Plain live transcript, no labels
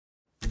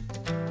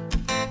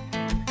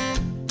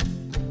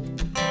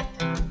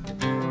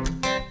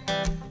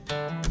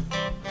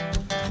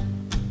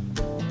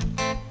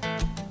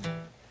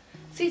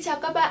Xin chào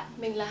các bạn,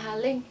 mình là Hà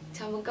Linh.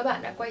 Chào mừng các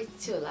bạn đã quay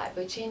trở lại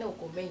với channel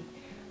của mình.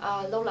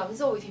 Lâu lắm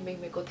rồi thì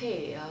mình mới có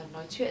thể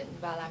nói chuyện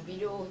và làm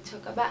video cho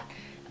các bạn.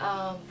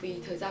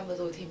 Vì thời gian vừa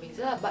rồi thì mình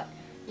rất là bận.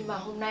 Nhưng mà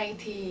hôm nay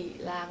thì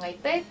là ngày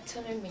Tết,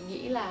 cho nên mình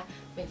nghĩ là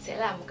mình sẽ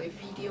làm một cái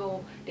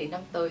video để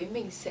năm tới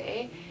mình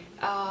sẽ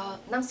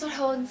năng suất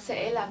hơn,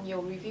 sẽ làm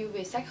nhiều review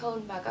về sách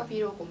hơn và các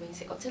video của mình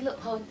sẽ có chất lượng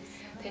hơn.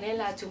 Thế nên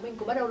là chúng mình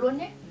cùng bắt đầu luôn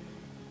nhé.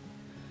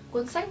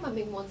 Cuốn sách mà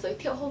mình muốn giới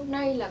thiệu hôm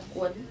nay là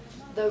cuốn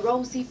The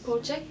Rosie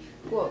Project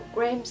của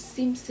Graeme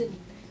Simsion,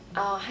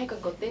 hay còn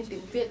có tên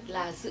tiếng Việt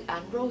là Dự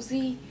án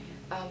Rosie.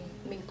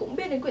 Mình cũng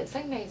biết đến quyển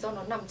sách này do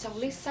nó nằm trong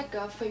list sách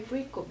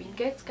favorite của Bill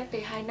Gates cách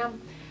đây 2 năm.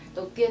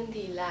 Đầu tiên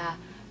thì là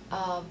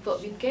vợ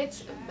Bill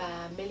Gates,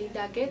 bà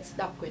Melinda Gates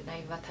đọc quyển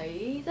này và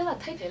thấy rất là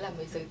thích, thế là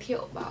mới giới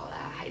thiệu bảo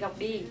là hãy đọc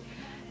đi.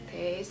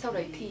 Thế sau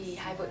đấy thì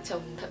hai vợ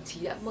chồng thậm chí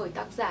đã mời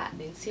tác giả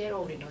đến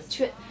Seattle để nói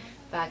chuyện.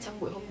 Và trong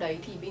buổi hôm đấy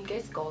thì Bill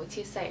Gates có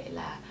chia sẻ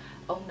là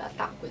ông đã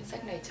tặng quyển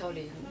sách này cho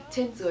đến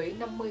trên dưới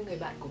 50 người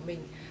bạn của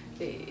mình,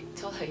 để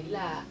cho thấy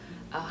là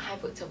hai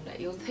vợ chồng đã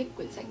yêu thích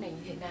quyển sách này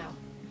như thế nào.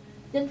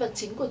 Nhân vật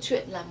chính của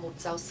truyện là một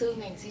giáo sư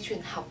ngành di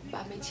truyền học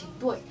 39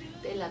 tuổi,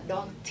 đây là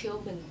Don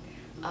Tillman,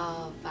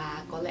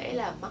 và có lẽ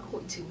là mắc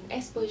hội chứng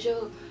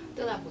Asperger,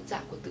 tức là một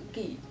dạng của tự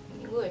kỷ,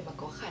 những người mà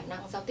có khả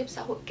năng giao tiếp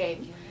xã hội kém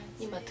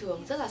nhưng mà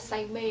thường rất là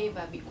say mê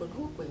và bị cuốn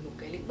hút bởi một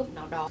cái lĩnh vực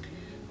nào đó.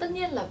 Tất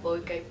nhiên là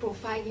với cái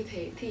profile như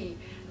thế thì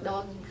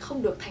Don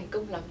không được thành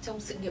công lắm trong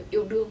sự nghiệp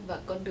yêu đương và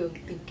con đường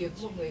tìm kiếm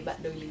một người bạn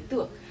đời lý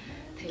tưởng.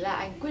 Thế là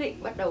anh quyết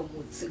định bắt đầu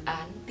một dự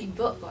án tìm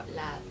vợ gọi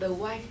là The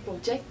Wife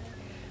Project.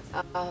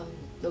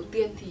 Đầu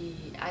tiên thì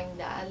anh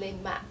đã lên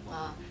mạng,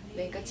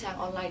 lên các trang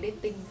online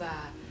dating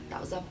và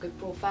tạo ra một cái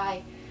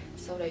profile.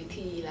 Sau đấy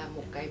thì là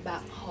một cái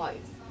bảng hỏi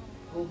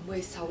gồm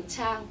 16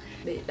 trang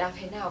để làm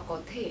thế nào có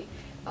thể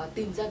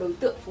tìm ra đối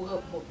tượng phù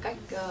hợp một cách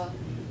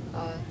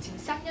chính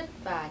xác nhất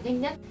và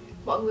nhanh nhất.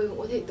 Mọi người cũng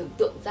có thể tưởng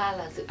tượng ra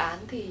là dự án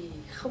thì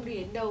không đi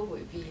đến đâu,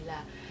 bởi vì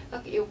là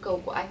các cái yêu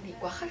cầu của anh thì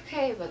quá khắt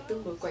khe và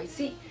tương đối quái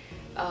dị,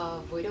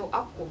 với đầu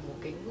óc của một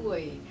cái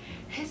người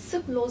hết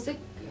sức logic,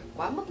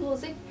 quá mức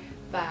logic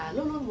và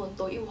luôn luôn muốn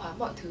tối ưu hóa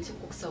mọi thứ trong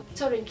cuộc sống.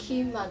 Cho đến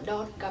khi mà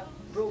Don gặp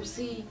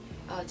Rosie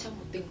trong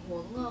một tình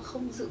huống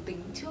không dự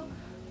tính trước,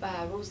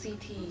 và Rosie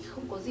thì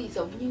không có gì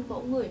giống như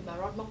mẫu người mà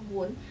Ron mong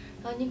muốn,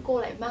 nhưng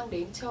cô lại mang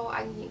đến cho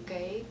anh những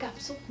cái cảm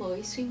xúc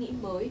mới, suy nghĩ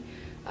mới.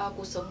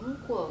 Cuộc sống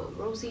của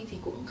Rosie thì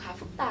cũng khá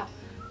phức tạp,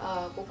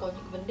 cô có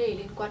những vấn đề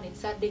liên quan đến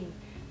gia đình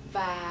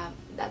và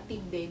đã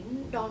tìm đến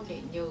Don để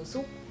nhờ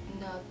giúp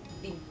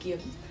tìm kiếm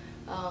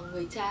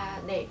người cha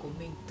đẻ của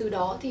mình. Từ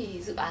đó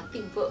thì dự án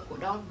tìm vợ của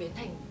Don biến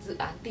thành dự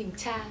án tìm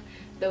cha,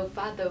 The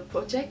Father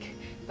Project,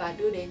 và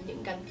đưa đến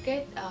những gắn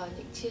kết,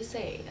 những chia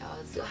sẻ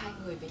giữa hai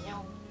người với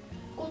nhau.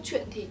 Câu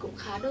chuyện thì cũng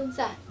khá đơn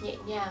giản, nhẹ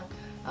nhàng,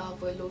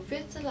 với lối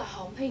viết rất là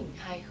hóm hỉnh,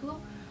 hài hước,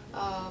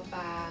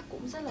 và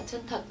cũng rất là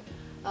chân thật.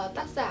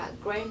 Tác giả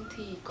Graeme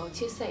thì có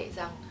chia sẻ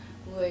rằng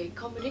người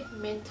comedic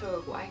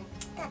mentor của anh,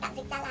 tức là tạm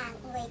dịch ra là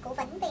người cố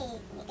vấn về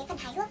những cái phần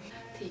hài hước,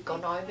 thì có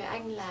nói với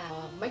anh là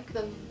make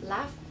them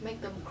laugh, make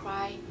them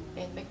cry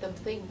and make them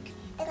think,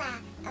 tức là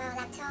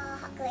làm cho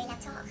họ cười, làm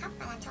cho họ khóc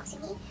và làm cho họ suy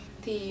nghĩ.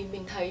 Thì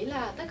mình thấy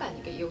là tất cả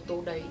những cái yếu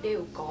tố đấy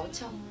đều có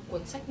trong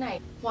cuốn sách này.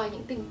 Ngoài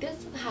những tình tiết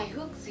rất hài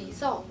hước, dí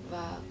dỏm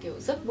và kiểu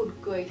rất buồn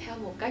cười theo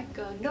một cách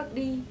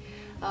nerdy,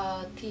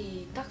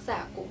 thì tác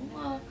giả cũng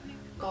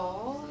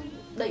có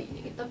đẩy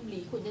những cái tâm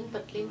lý của nhân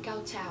vật lên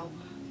cao trào,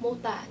 mô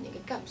tả những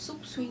cái cảm xúc,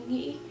 suy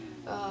nghĩ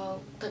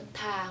thật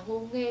thà, ngô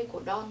nghê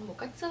của Don một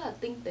cách rất là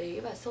tinh tế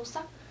và sâu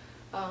sắc.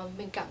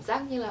 Mình cảm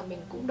giác như là mình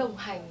cũng đồng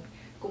hành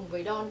cùng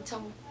với Don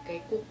trong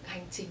cái cuộc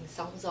hành trình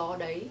sóng gió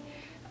đấy,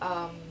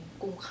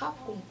 cùng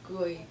khóc, cùng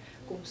cười,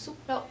 cùng xúc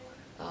động,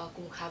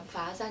 cùng khám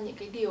phá ra những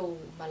cái điều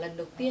mà lần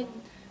đầu tiên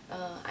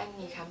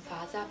anh ấy khám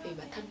phá ra về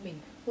bản thân mình.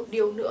 Một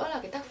điều nữa là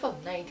cái tác phẩm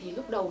này thì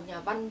lúc đầu nhà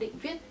văn định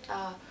viết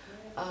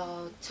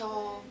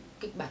cho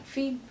kịch bản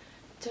phim,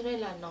 cho nên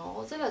là nó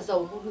rất là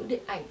giàu ngôn ngữ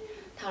điện ảnh.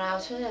 Thảo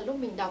nào cho nên là lúc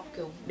mình đọc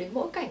kiểu đến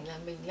mỗi cảnh là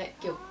mình lại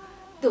kiểu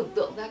tưởng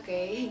tượng ra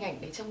cái hình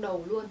ảnh đấy trong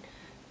đầu luôn,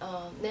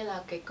 nên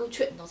là cái câu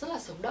chuyện nó rất là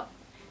sống động.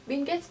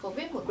 Bill Gates có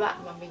viết một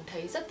đoạn mà mình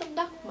thấy rất tâm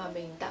đắc, mà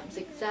mình tạm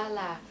dịch ra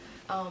là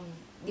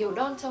điều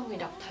Don cho người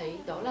đọc thấy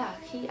đó là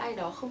khi ai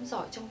đó không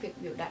giỏi trong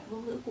việc biểu đạt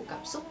ngôn ngữ của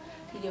cảm xúc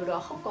thì điều đó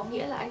không có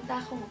nghĩa là anh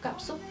ta không có cảm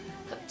xúc,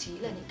 thậm chí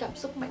là những cảm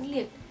xúc mãnh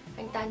liệt.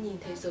 Anh ta nhìn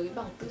thế giới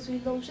bằng tư duy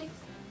logic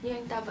nhưng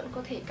anh ta vẫn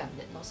có thể cảm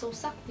nhận nó sâu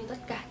sắc như tất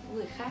cả những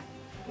người khác.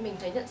 Mình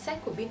thấy nhận xét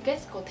của Bill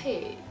Gates có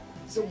thể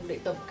dùng để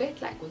tổng kết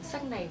lại cuốn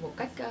sách này một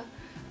cách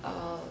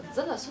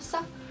rất là xuất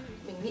sắc.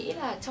 Mình nghĩ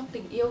là trong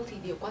tình yêu thì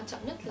điều quan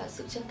trọng nhất là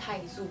sự chân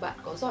thành. Dù bạn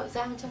có giỏi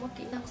giang trong các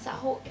kỹ năng xã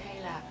hội hay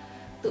là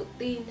tự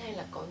tin hay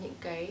là có những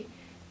cái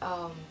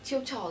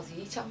chiêu trò gì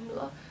đi chăng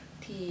nữa,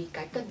 thì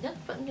cái cần nhất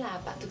vẫn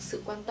là bạn thực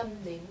sự quan tâm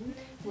đến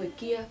người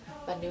kia.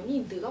 Và nếu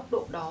nhìn từ góc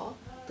độ đó,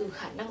 từ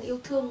khả năng yêu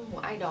thương của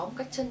ai đó một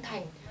cách chân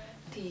thành,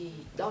 thì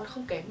Don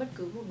không kém bất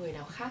cứ một người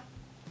nào khác.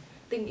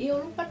 Tình yêu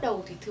lúc bắt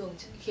đầu thì thường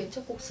khiến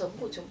cho cuộc sống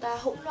của chúng ta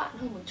hỗn loạn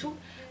hơn một chút.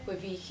 Bởi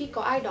vì khi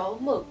có ai đó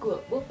mở cửa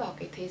bước vào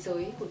cái thế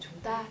giới của chúng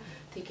ta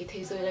thì cái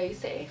thế giới đấy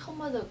sẽ không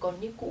bao giờ còn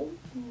như cũ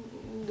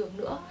được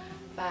nữa,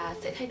 và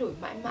sẽ thay đổi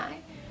mãi mãi.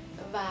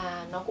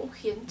 Và nó cũng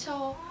khiến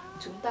cho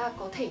chúng ta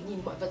có thể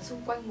nhìn mọi vật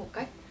xung quanh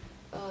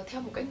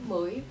theo một cách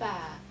mới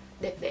và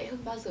đẹp đẽ hơn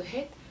bao giờ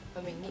hết.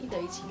 Và mình nghĩ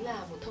đấy chính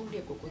là một thông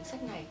điệp của cuốn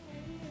sách này.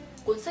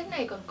 Cuốn sách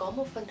này còn có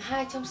một phần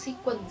 2 trong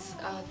sequence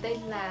tên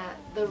là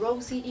The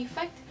Rosie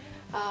Effect.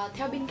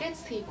 Theo Bill Gates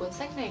thì cuốn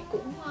sách này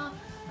cũng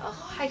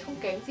hay không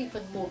kém gì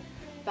phần 1.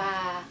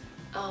 Và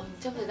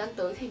trong thời gian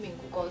tới thì mình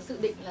cũng có dự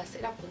định là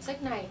sẽ đọc cuốn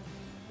sách này.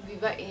 Vì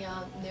vậy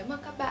nếu mà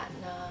các bạn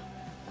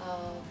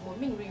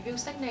muốn mình review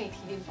sách này thì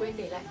đừng quên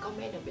để lại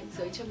comment ở bên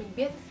dưới cho mình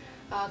biết.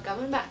 Cảm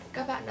ơn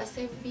các bạn đã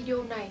xem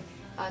video này.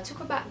 Chúc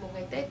các bạn một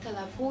ngày Tết thật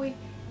là vui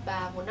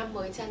và một năm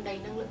mới tràn đầy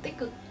năng lượng tích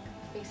cực.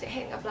 Mình sẽ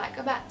hẹn gặp lại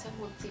các bạn trong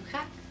một dịp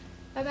khác.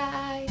 Bye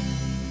bye!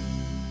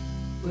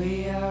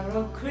 We are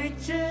all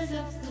creatures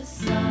of the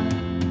sun.